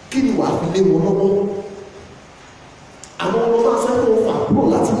kí ni wàá fi lé wọn lọ́wọ́ àwọn ọmọ afẹ́fẹ́ fà kúrò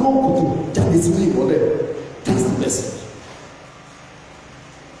láti mú òkùnkùn jáde sínú ìmọ́lẹ̀ that's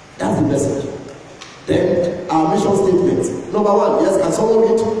the message then our mission statement number 1 yes can someone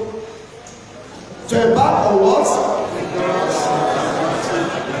read to embark on what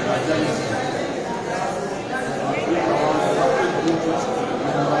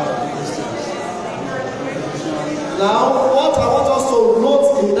now what I want us to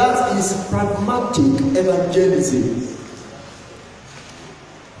note in that is pragmatic evangelism.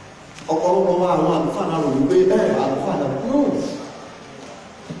 Ọ̀pọ̀lọpọ̀ wa àwọn àlùfáà náà rò wípé àlùfáà náà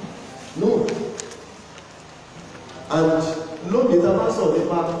no and lónìí tá a bá sọ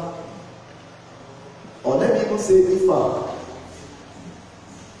nípa or let me even say EFAC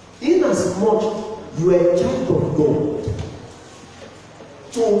in as much you are a child of God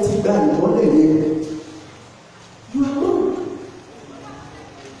tó o ti gba ìmọ́lẹ̀ yẹn you are not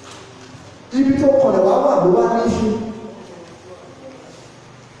ibi tó kọlẹ̀ wá wà ló wá ní iṣu.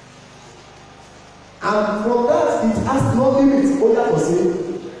 And from that, it has no limit. Only for say, the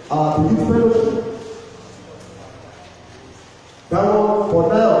youth fellowship. That one, for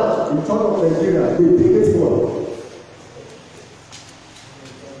now, in terms of Nigeria, they take it well.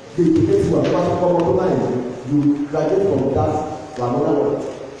 get to you graduate from that to another one.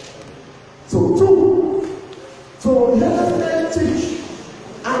 So two. So let them teach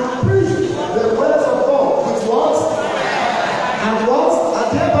and preach the words of God with what? And what? And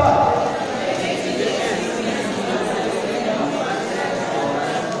thereby.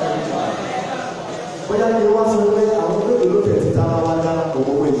 Bóyá ni wọ́n sọ pé àwọn olóògbé ló tẹ̀ sí táwọn wá dá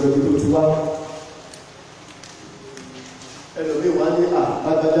òwò ìjọba tó ti wá. Ẹlòmíì wá ní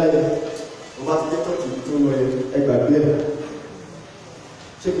àgbájá yẹn, wọ́n bá ti dé tọ́jú tó lọ ẹgbàgbé ẹ̀.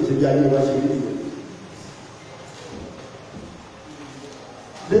 Ṣé kò ṣe bí ayé wá ṣe rí ìwé?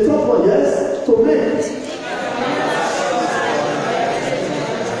 The third one, yes, to make.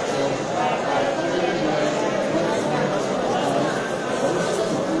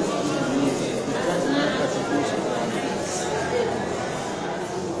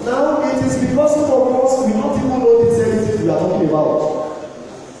 Now it is because some of us we don't even know the same thing we are talking about.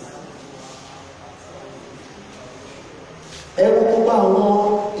 Ẹ̀rù gbogbo àwọn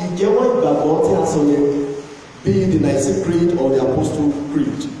ìjẹ́wọ́ ìgbàgbọ́ tí a sọ yẹn, be it the Nicene Creed or the Apostle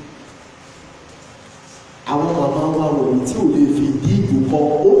Creed. Àwọn màmá wa wọ̀nyí tí ò lè fi ìdí ìlú kọ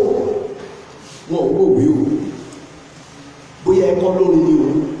ó wọn ò wòwe o. Bóyá ẹ̀kọ́ lórí ni o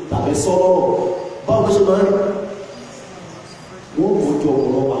tàbí sọ́rọ̀ báwo ló ṣe máa ń rí? Wọ́n kò jọ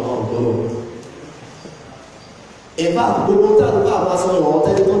ọ̀pọ̀lọpọ̀ àwọn ọ̀dọ́ lọ. Ẹ̀fà gbogbo táwọn bá máa sọ yẹn wọ́n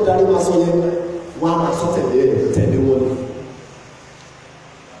tẹ́lẹ̀ tó darí máa sọ yẹn wọ́n á máa sọ tẹ̀lé wọn ni.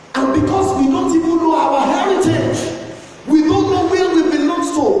 And because we don't even know our heritage, we don't know where we belong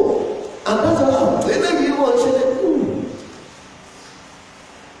to. And that's why eléyìí wọ́n ṣe lé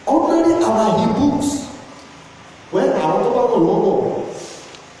ordinary our Hebrews when àwọn tó bá wọ̀ lọ́wọ́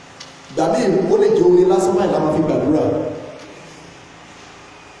gbàgbé ó lè jẹ́ orin lásán báyìí la máa fi gbàdúrà.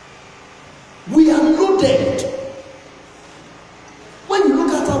 We are loaded. When you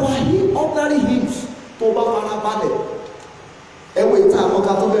look at our ordinary hymns, tó bá fara balẹ̀, ẹ̀wọ̀ ìta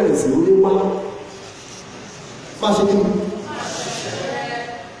àkọ́kọ́ tó bẹ̀rẹ̀ sí orí wá. Má ṣe kí ni?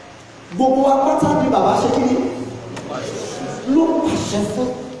 Gbogbo apáta ni bàbá ṣe kí ni? Ló pàṣẹ fún.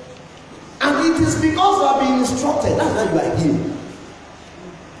 And it is because you have been instructed, that's why you are here.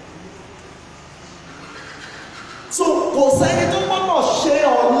 So kò sẹ́ni tó gbọ́dọ̀ ṣe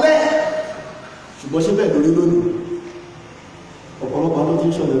ọ̀lẹ. Ṣùgbọ́n ṣé bẹ́ẹ̀ lórí lónìí? Ọ̀pọ̀lọpọ̀ àwọn tí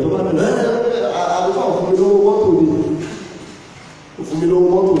ń ṣọlẹ̀ tó bá bẹ̀rẹ̀ àlùfáà òfin mi lówó mọ́tò ni. Òfin mi lówó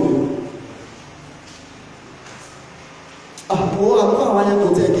mọ́tò ni. Àwọn àlùfáà wáyé kò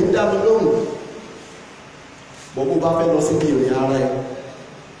tẹ̀ kí ń dá mi lóhùn. Bọ́bú bá fẹ́ lọ sí ìrìn ara ẹ̀.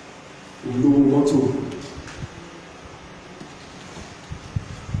 Olówó mọ́tò.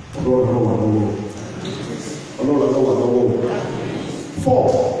 Ọlọ́run wà lọ́wọ́. Ọlọ́run wà lọ́wọ́.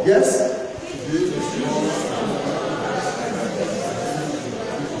 4, yes?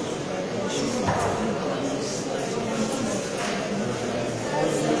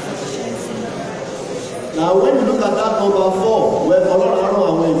 Now when you look at that number 4, where Ọlọ́run rán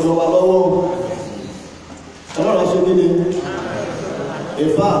àwọn ìjọ wa lọ́wọ́, Ọlọ́run ṣe kí ni? In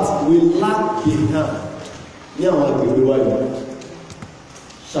fact, we lag behind ní àwọn agbègbè wa yìí.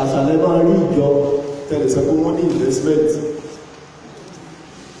 Ṣàṣàlẹ̀ máa rí ìjọ tẹ̀lẹ̀sẹ̀ pé wọ́n ní investment.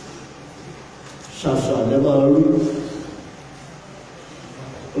 Ṣàṣàlẹ̀ máa rí.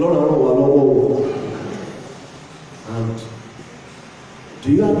 Ọlọ́run rán wa lọ́wọ́. And do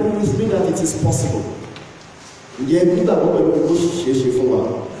you agree with me that it is possible? Ǹjẹ́ nígbà tó pẹ̀lú ó ṣe é ṣe fún wa?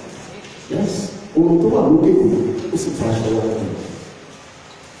 Yes, ohun tó wà lókè ó sì fà ṣe wá.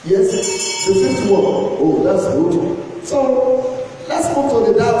 Yes, the fifth one. Oh, that's good. So let's move to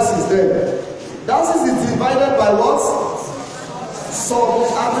the diocese then. Diocese is divided by what? Some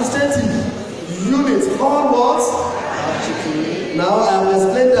administrative units called what? Now I have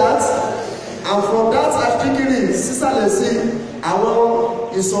explained that. And from that article, sísàlẹ̀ sí àwọn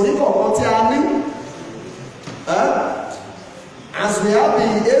ìsọ̀rí kọ̀ọ̀kan tí a ní. As we have the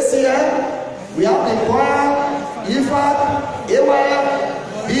ACM, we have the choir, EFAC, EFAC,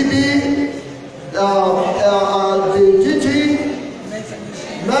 BB, the GG,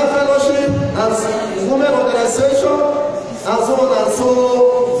 Men Fellowship, and Women Organization, and so on and so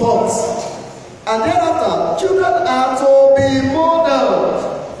forth. And thereafter, children are to be modeled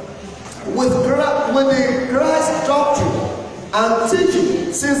with the Christ doctrine and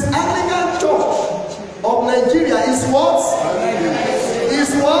teaching, since Anglican Church of Nigeria is what?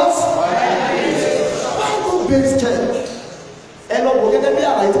 Is what? Bible-based church. And not gẹ́gẹ́ bí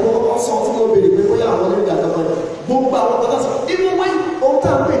àlàyé tí wọ́n kọ́ sọ tí wọ́n béèrè pé bóyá àwọn onígbà tó kọ́ gbogbo àwọn ọ̀gá sọ even when ohun tá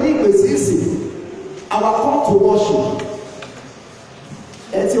à ń pè ní ìgbésí ìsìn our call to worship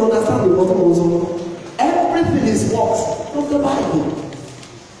ẹ ti understand the bottom of the everything is what? From the Bible.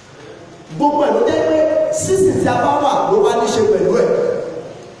 gbogbo ẹ̀ ló jẹ́ pé season tí a bá wà ló wá ní ṣe pẹ̀lú ẹ̀.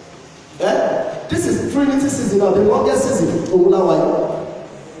 This is Trinity season now, the longest season òun láwa yìí.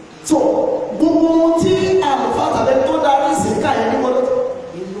 So gbogbo ohun tí àlùfáà tàbí tó darí ìsìnká yẹn ní wọ́n lọ́tọ̀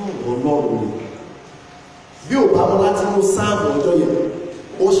inú Ọlọ́run ni. Bí ò bá wọn láti mú sáàmù ọjọ́ yẹn,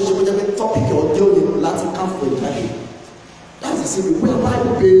 ó ṣiṣẹ́ kó jẹ́ pé tọ́pìkì ọjọ́ yẹn láti káfọ́ ìjáde. That's the secret. We are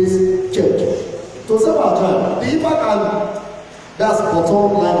Bible-based church. To save our time, the EFAC and that's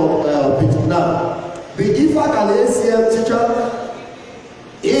bottom line of picture now. The EFAC and the ACM teacher,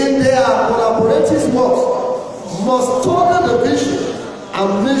 in their collaborative work, must follow the vision and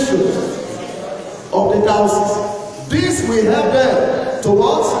mission of the diocese. This will help them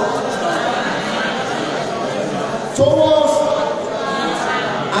towards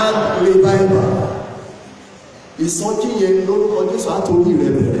and revival. Ìsọjí yẹn lórúkọ Jésù àtòrí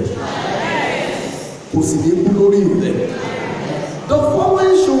rẹ̀ bẹ̀rẹ̀. Kò sì ní kú lórí rẹ̀. The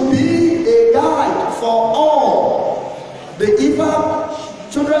following should be a guide for all the EFAC,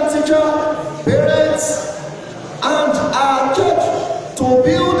 children teacher, parents, and our church to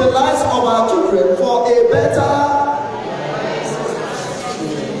build the lives of our children for a better.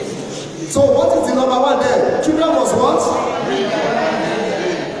 So what is the number one there? Children must what?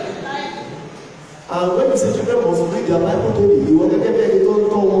 And when you say children must read their Bible daily, you want to get there, you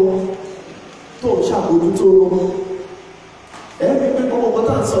don't ṣàbójútó wọn. Every people over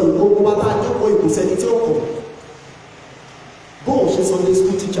that sọ ìgbógun bá tá a jókòó ìkùsẹ́ni tí ó kọ̀. Bó o ṣe Sunday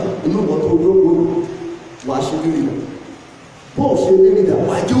school teacher inú wọn tó gbogbo wà á ṣe lérí rẹ̀. Bó o ṣe lérí rẹ̀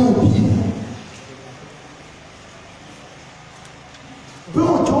wà á jẹ́ òbí. Bí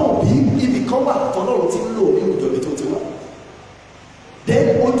o jọ òbí ibì kan wà tọ́lọ́run ti ń lò nínú ìjọba tó ti wà. Then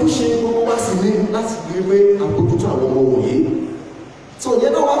ojúṣe gbogbo wá sí ní láti gbé pé àbójútó àwọn ọmọ wọ̀nyí. So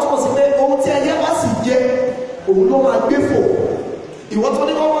yẹn náà wá túmọ̀ sí pé ohun tí ẹyẹ bá sì jẹ òun ló máa gbé fò. Ìwọ tó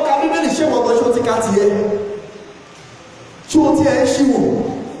ní kọ́kọ́ ka Bíbélì ṣé wọ́n gbọ́ ṣé o ti ká tiẹ̀? Ṣé o ti ẹ̀ ń ṣíwò?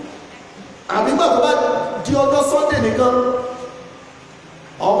 Àbí gbà tó bá di ọjọ́ Sunday nìkan.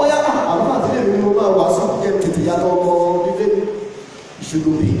 Ọ̀pọ̀ yá àwọn àtìlẹ́ mi ni mo máa wà sọ jẹ́ tètè yá lọ́wọ́ Bíbélì. It should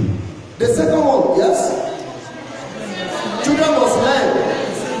be. The second one, yes. Children must learn.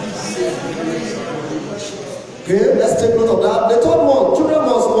 Okay, let's take note of that. The third one, children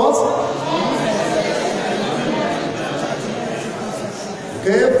must what?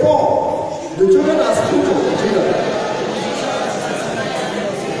 Okay, 4. The children are spiritual children.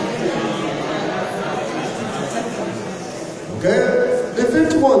 Okay, the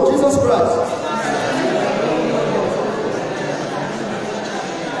 5th one, Jesus Christ.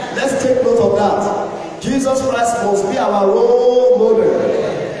 Let's take note of that. Jesus Christ must be our role model.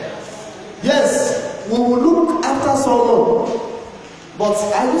 Yes, we will look after someone, but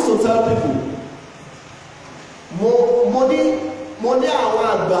I used to tell people, mo ní àwọn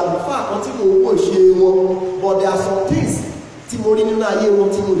àgbà àlùfáà kan tí mo wò ṣe wọn, but there are some things tí mo rí nínú ayé wọn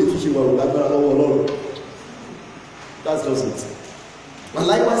tí mo lè fi ṣe wọn lágbára lọ́wọ́ Ọlọ́run. That's just it. And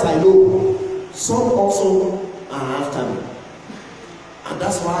likewise I know some also are after me, and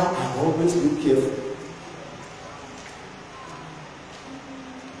that's why I always be careful.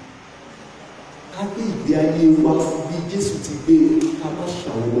 Ká gbé ìgbé ayé wa bí Jésù ti gbé, ká má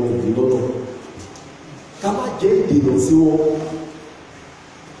ṣàwọn òbí lọ́nà, ká má jẹ́ ìdènà sí wọn.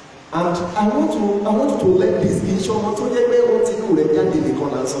 And I want you to learn this kì í ṣe ọmọ tó yẹ pé wọ́n ti inú rẹ̀ jáde nìkan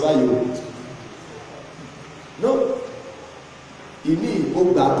là ń sọ láyé o. No, ìní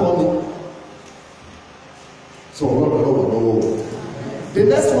ìgbógbà tọ́ ni. So lọ́wọ́. The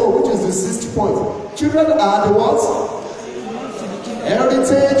next one, which is the 6th point, children are the what?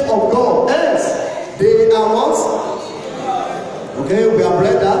 Heritage of God. Hence, they are what? Okay, we have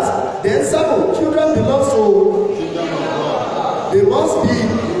read that. Then 7, children belong to. They must be.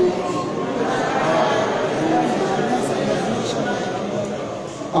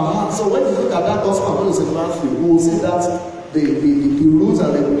 So when you look at that gospel according to Matthew, we will see that the rules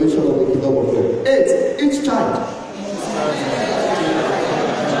and regulations of the kingdom of God. 8, each child.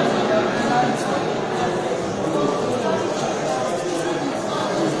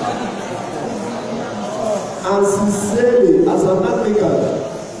 And sincerely, as an African,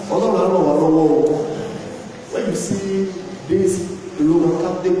 when you see these Roman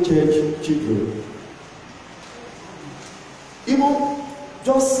Catholic Church children, even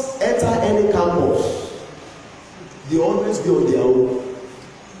just enter any campus, they always be on their own.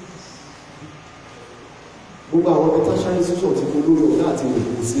 Gbogbo àwọn tertiary institution ti kó lórí ọ̀gá àti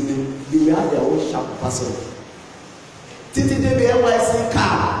òkú sí ni they will have their own sharp person. Títí débi NYSC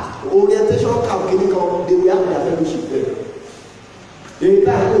camp, orientation camp kìíní kan, they will have their fellowship there. Èyí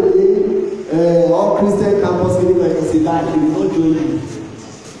tá a lè ní all Christian campus kìíní kan is a lie, they will not join you.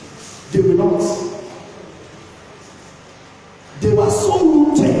 They will not. They were so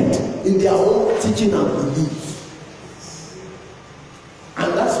rooted in their own teaching and belief.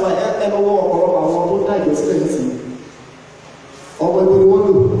 And that's why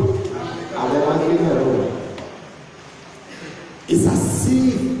it's as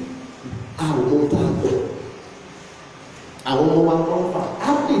if I will not go. I will not go far.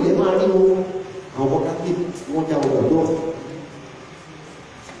 After the man, I will not keep what I will do.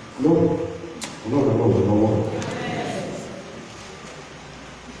 No.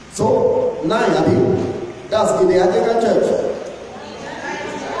 So, 9, that's in the Anglican Church.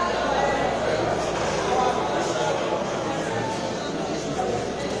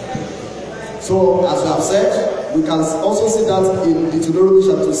 So, as we have said, we can also see that in Deuteronomy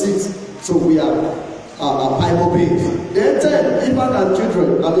chapter 6. So, we are Bible based. Then 10, infant and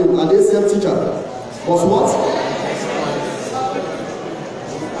children, are they self-teacher? But what?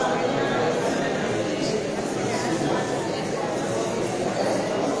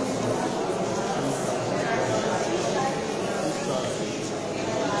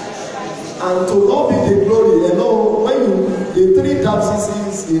 And to God be the glory. You know, when the 3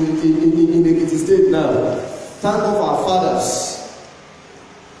 dioceses in Ekiti State now, thank God for our fathers.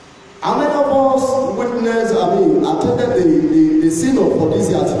 How many of us witnessed, attended the synod for this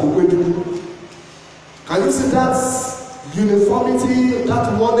year at Olukunmi? Can you see that uniformity,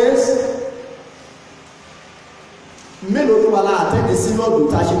 that oneness? Mélòó ló wà láà attend the synod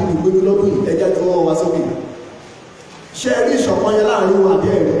tá a ṣe nínú Olukunmi lọ́dún yìí, ẹ jẹ́ kí wọ́n wá sókè. Ṣé rí ìṣọ̀kan yẹn láàrin wọn àbí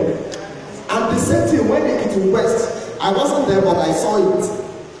ẹ̀rọ? And the same thing when they get to West, I wasn't there, but I saw it.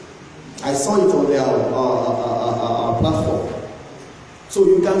 I saw it on their platform. So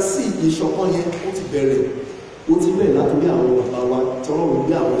you can see ìṣọ̀kan yẹn ó ti bẹ̀rẹ̀ látòrí àwọn bàbá wa tí wọ́n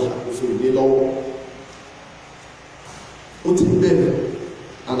gbé àwọn ìṣàkóso ìlé lọ́wọ́. Ó ti bẹ̀rẹ̀,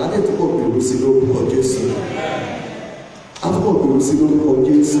 àlàyé tó kọ̀ gbèrú sí lórúkọ Jésù. Àtúkọ̀ gbèrú sí lórúkọ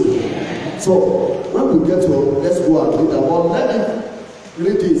Jésù. So when we get to, let's go and read that one. Let me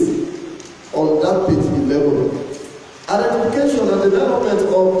read this. On that page 11, identification and development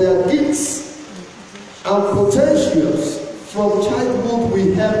of their gifts and potentials from childhood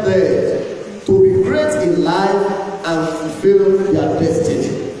we help them to be great in life and fulfill their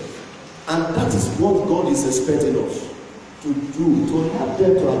destiny. And that is what God is expecting us to do, to help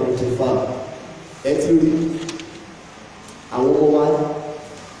them to identify. Actually, àwọn ọmọ wa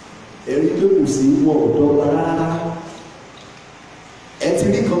ẹ̀rí tó kù sí wọn ò dọ́gba rárá.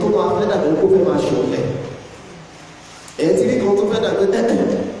 Ẹtìrí kan tó máa fẹ́ dàgbẹ́ kó fẹ́ máa ṣọ̀lẹ̀. Ẹtìrí kan tó fẹ́ dàgbẹ́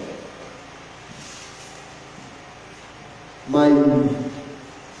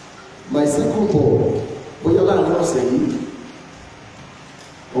my second born bóyá láàrin ọ̀sẹ̀ yìí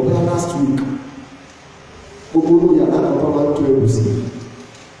ọ̀bẹ́ last week gbogbo olóyè aláàbọ̀ máa ń tó ẹrù sí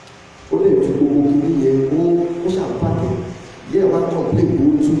ó lè ju gbogbo kìíní yẹn ó ṣàpàdé yẹ wá kọ̀ọ̀pẹ́ kó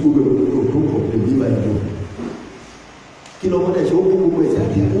tún gbogbo ẹ̀rọ tó kọ̀ọ̀pẹ́ bí báyìí lọ. Kí ló mọ́lẹ̀ ṣe ó kó gbogbo ẹ̀sẹ̀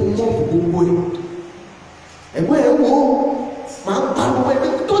àti ó mọ́ gbogbo ẹ̀. Ẹ̀gbọ́n ẹ̀ wo máa ń pa gbogbo ẹ̀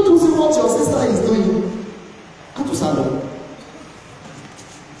don't you see what your sister is doing? Á tún sá lọ.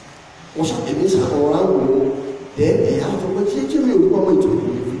 Wọ́n ṣàtẹ̀mí ṣàkọ̀ọ́ ráńgò ẹ̀ẹ́dẹ̀ àtọ́gbọ́n tí mi ò rí ọmọ ìjọba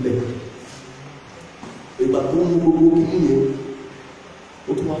ìfilẹ̀. Ìgbà tó ń gbogbo kìíní yẹn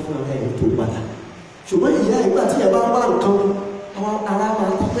ó tún wá fún ara ẹ̀ tó padà. Ṣùgbọ́n ìyá ìgbà tí ẹ bá wá nǹkan àwọn ará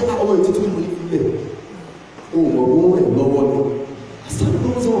máa ń pẹ́ ọmọ ìtútù ìfilẹ̀. Ohun ọgbọ́n ẹ̀ lọ́wọ́ ni. Àṣàlù ló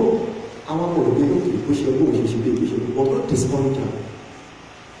ń sọ àwọn ọmọ òde lókè bó ṣe bó ṣe ṣe bí ṣe wọ́n bá discourage am.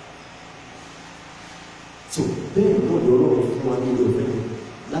 So bẹ́ẹ̀ náà ni Ọlọ́run fún wa ní ilé ọ̀fẹ́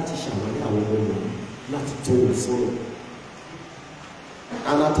láti ṣàwárí àwọn ọmọ wọn láti tó wọn sọ́nà.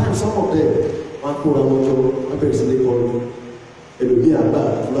 And at times some of them wọ́n á kóra wọn jọ wọ́n bẹ̀rẹ̀ sí ní kọrin ẹlòmíì àgbà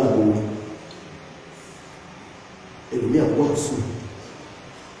àdúrà lórí ẹlòmíì àgbà sùn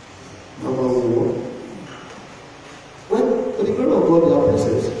máa máa wọ wọn. Well, for the glory of God, they are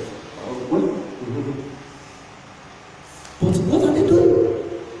princess. Well, but what are they doing?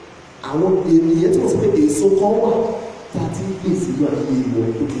 Àwọn ènìyàn tí wọ́n ti pé èso kan wà tá a ti ń pè sínú ayé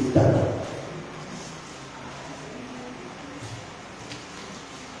ìwọ̀n tó ti dàgbà.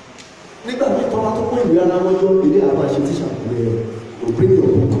 Nígbà tí tọ́lá tó pọ̀ ìwé ara wọn jọ ilé àbáṣe tíṣà rẹ̀ ò bring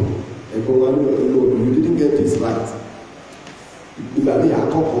your book. Ẹ̀gbọ́n wa ló lọ you didn't get this right. Ìgbà tí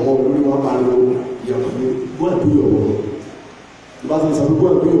àkọ́kọ́ wọn lórí wọn pariwo ìyàwó ni wọ́n àdúyọ̀ wọn. Ìbá ti sọ pé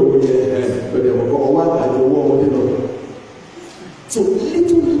wọ́n àdúyọ̀ wọn yẹ bẹ̀rẹ̀ ọ̀kọ́ ọwọ́ àgbàjọ owó ọmọdé náà. So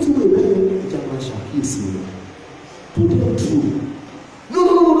little rẹ̀ ìjà máa ṣàkíyèsí rẹ̀ to tell true. No.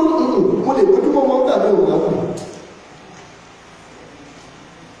 Mo lè gbójú mọ́ mọ́tà ní òun àwọn.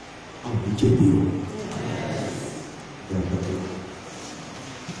 Àwọn ìjẹ̀bi o.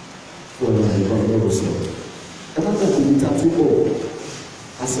 Ọlọ́run sọ. Ẹ má gbàgbé ibi tá a ti bọ̀,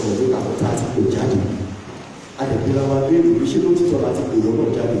 a sọ̀rọ̀ nípa àwọn tá a ti pè jáde. A lè gbéra wa lé ìlú ṣé ló títọ́ láti pè wọ́n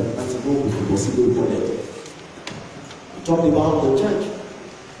náà jáde láti mú òkùnkùn bọ̀ sí lórí bọ́lẹ̀. Talk about the church,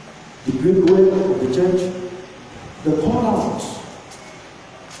 the great way of the church, the call out.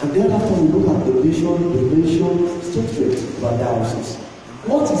 And then after we look at the vision, the mission, statement of our diocese.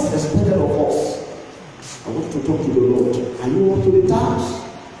 What is expected of us? I want to talk to the Lord. Are you up to the task?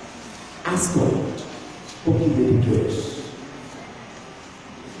 Ask God. Lord, give me the grace.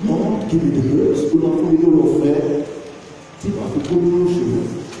 Lord, give me the grace. Do not put me on fair. Think of the good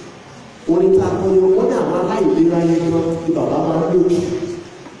news. When it's happening, when I'm alive, I'm lójú.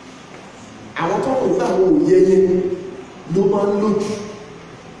 Àwọn tó kò gbà wọ́n ò yẹyẹ ló máa ń lójú.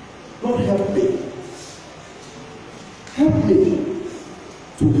 Lord, help me. Help me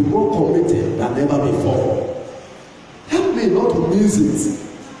to be more committed than ever before. Help me not to miss it.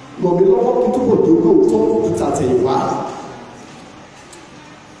 Ràn mí lọ́wọ́ kí tó kò dógò tó ìtàtẹ̀yìnwá.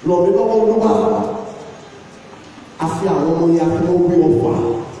 Ràn mí lọ́wọ́ Olúwa. A fi àwọn ọmọ yẹn akẹ́kọ̀ọ́ wí ọ̀fà.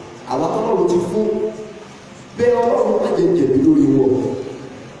 Àwọn tọ́lọ́run ti fún. Bẹ́ẹ̀ Ọlọ́run má jẹ́ jẹ̀bi lórí wọn.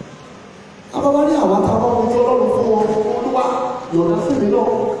 Àbáwá ní àwọn àtàwọn ọmọ tí Ọlọ́run fún wọn Olúwa yọ̀ǹda fún mi náà.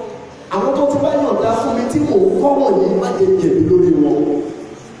 Àwọn tó ti bá yọ̀ǹda fún mi tí mò ń kọ́ wọ̀nyí má jẹ́ jẹ̀bi lórí wọn.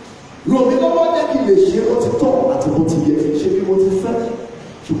 Ràn mí lọ́wọ́ jẹ́ kí n lè ṣe bó ti tọ́ àti bó ti yẹ ṣe bí mo ti fẹ́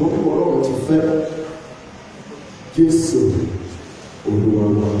ṣùgbọ́n bí Ọlọ́run ti fẹ́. Jésù Olúwa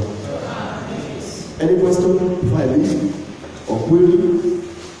wa. Any question before I leave? Or query?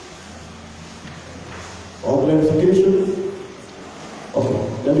 Or clarification? Okay,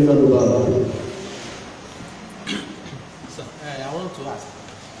 let me hand over that. So, I want to ask.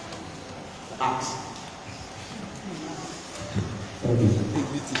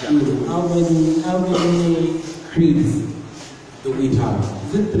 How many creeds do we have?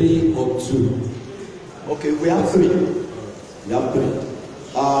 Is it 3 or 2? Okay, we have 3. We have 3.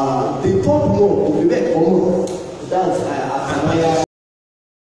 The third one will be very common.